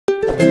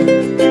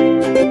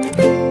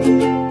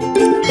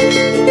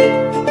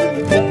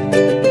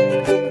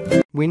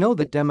We know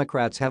that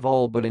Democrats have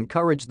all but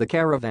encouraged the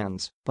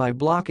caravans by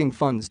blocking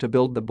funds to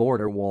build the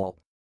border wall.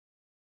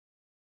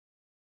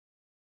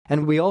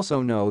 And we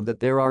also know that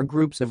there are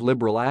groups of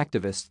liberal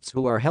activists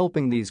who are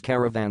helping these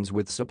caravans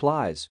with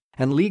supplies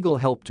and legal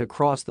help to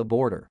cross the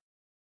border.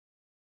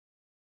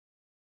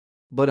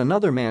 But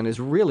another man is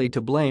really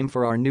to blame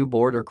for our new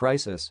border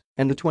crisis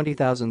and the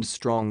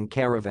 20,000-strong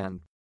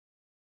caravan.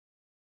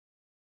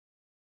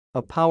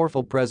 A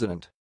powerful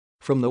president.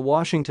 From the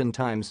Washington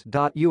Times.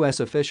 U.S.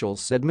 officials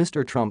said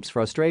Mr. Trump's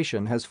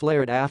frustration has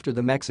flared after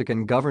the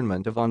Mexican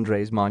government of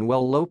Andrés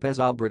Manuel López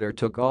Obrador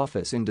took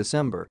office in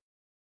December.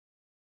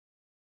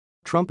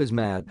 Trump is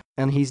mad,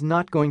 and he's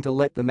not going to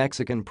let the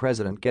Mexican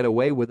president get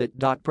away with it.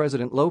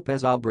 President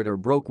López Obrador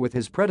broke with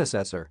his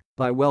predecessor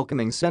by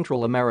welcoming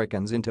Central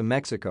Americans into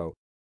Mexico.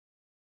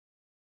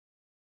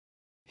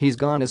 He's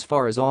gone as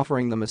far as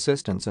offering them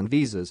assistance and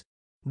visas.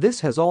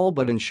 This has all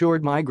but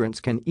ensured migrants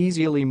can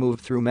easily move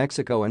through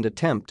Mexico and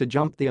attempt to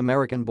jump the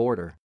American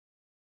border.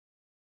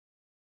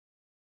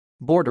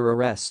 Border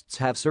arrests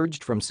have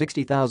surged from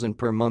 60,000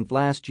 per month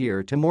last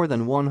year to more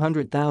than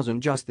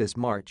 100,000 just this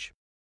March.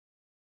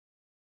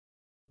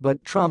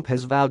 But Trump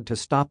has vowed to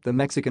stop the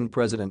Mexican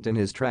president in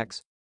his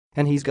tracks.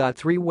 And he's got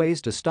 3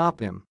 ways to stop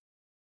him.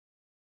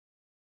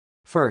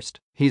 First,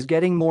 he's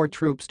getting more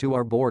troops to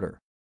our border.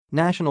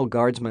 National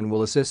Guardsmen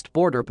will assist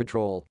Border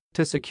Patrol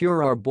to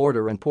secure our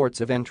border and ports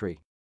of entry.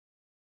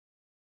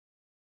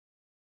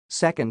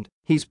 Second,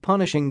 he's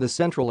punishing the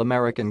Central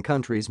American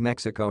countries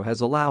Mexico has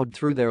allowed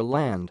through their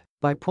land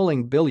by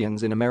pulling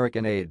billions in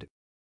American aid.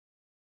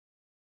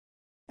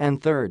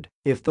 And third,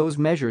 if those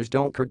measures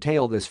don't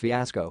curtail this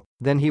fiasco,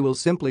 then he will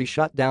simply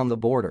shut down the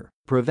border,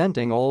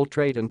 preventing all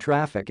trade and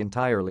traffic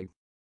entirely.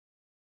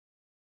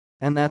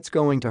 And that's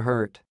going to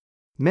hurt.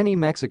 Many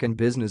Mexican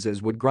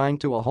businesses would grind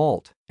to a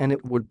halt, and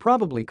it would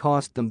probably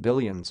cost them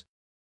billions.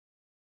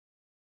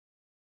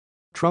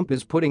 Trump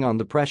is putting on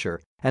the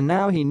pressure, and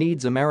now he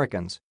needs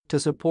Americans to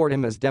support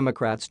him as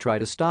Democrats try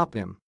to stop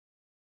him.